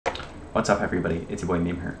What's up, everybody? It's your boy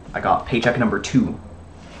Meme here. I got paycheck number 2.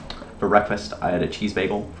 For breakfast, I had a cheese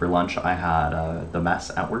bagel. For lunch, I had the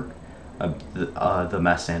mess at work, the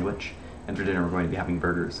mess sandwich. And for dinner, we're going to be having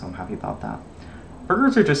burgers, so I'm happy about that.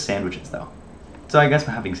 Burgers are just sandwiches, though. So I guess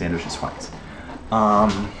I'm having sandwiches twice.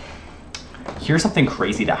 Here's something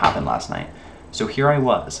crazy that happened last night. So here I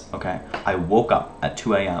was, okay? I woke up at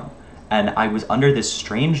 2 a.m. and I was under this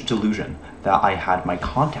strange delusion that I had my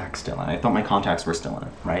contacts still in. I thought my contacts were still in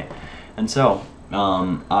it, right? And so,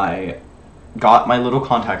 I got my little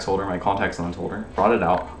contacts holder, my contacts lens holder, brought it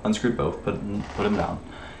out, unscrewed both, put them down,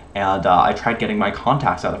 and I tried getting my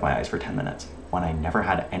contacts out of my eyes for 10 minutes when I never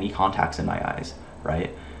had any contacts in my eyes,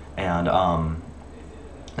 right? And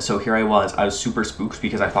so here I was super spooked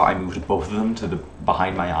because I thought I moved both of them to the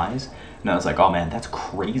behind my eyes, and I was like, oh man, that's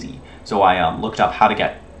crazy. So I looked up how to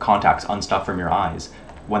get contacts unstuck from your eyes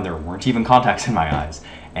when there weren't even contacts in my eyes,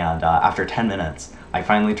 and after 10 minutes, I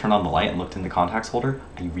finally turned on the light and looked in the contacts holder.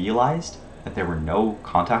 I realized that there were no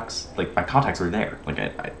contacts, like my contacts were there.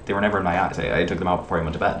 Like they were never in my eyes. I took them out before I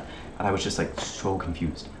went to bed. And I was just like so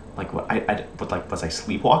confused. Like what, was I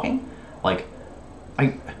sleepwalking? Like,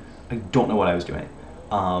 I don't know what I was doing.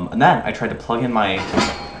 And then I tried to plug in my,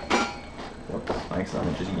 whoops, I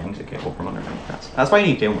accidentally just yanked a cable from underneath. That's why I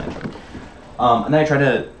need cable management. And then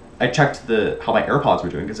I checked how my AirPods were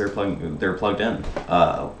doing because they were plugged in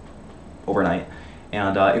overnight.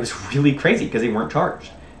 And it was really crazy because they weren't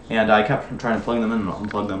charged. And I kept trying to plug them in and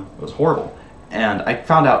unplug them. It was horrible. And I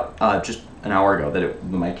found out just an hour ago that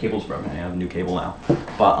my cable's broken. I have a new cable now.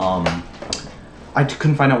 But I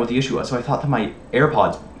couldn't find out what the issue was. So I thought that my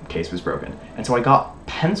AirPods case was broken. And so I got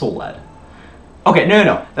pencil lead. Okay,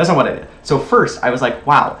 no, that's not what I did. So first I was like,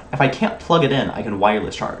 wow, if I can't plug it in, I can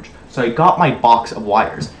wireless charge. So I got my box of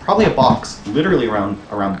wires, probably a box literally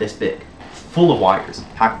around this big, full of wires,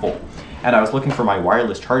 packed full. And I was looking for my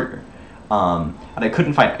wireless charger, and I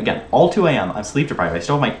couldn't find it. Again, all 2 a.m., I'm sleep deprived, I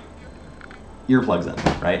still have my earplugs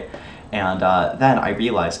in, right? And then I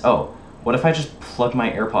realized, oh, what if I just plug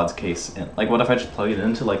my AirPods case in? Like, what if I just plug it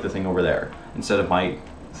into, like, the thing over there, instead of my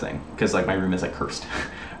thing? Because, like, my room is, like, cursed,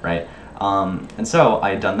 right? And so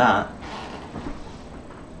I had done that.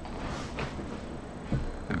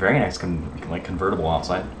 Very nice, convertible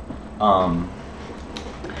outside.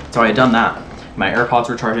 So I had done that. My AirPods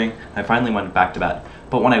were charging. I finally went back to bed.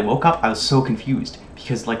 But when I woke up, I was so confused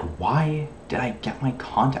because, like, why did I get my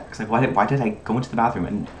contacts? Like, why did I go into the bathroom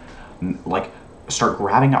and, like, start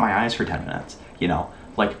grabbing at my eyes for 10 minutes? You know,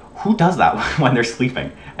 like, who does that when they're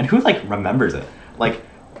sleeping? And who, like, remembers it? Like,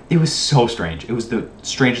 it was so strange. It was the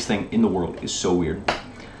strangest thing in the world. It's so weird.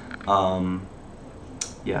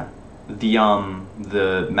 Yeah.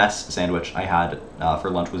 The mess sandwich I had for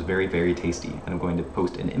lunch was very, very tasty, and I'm going to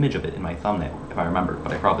post an image of it in my thumbnail if I remember,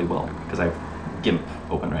 but I probably will because I have GIMP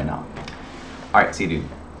open right now. All right, see you, dude.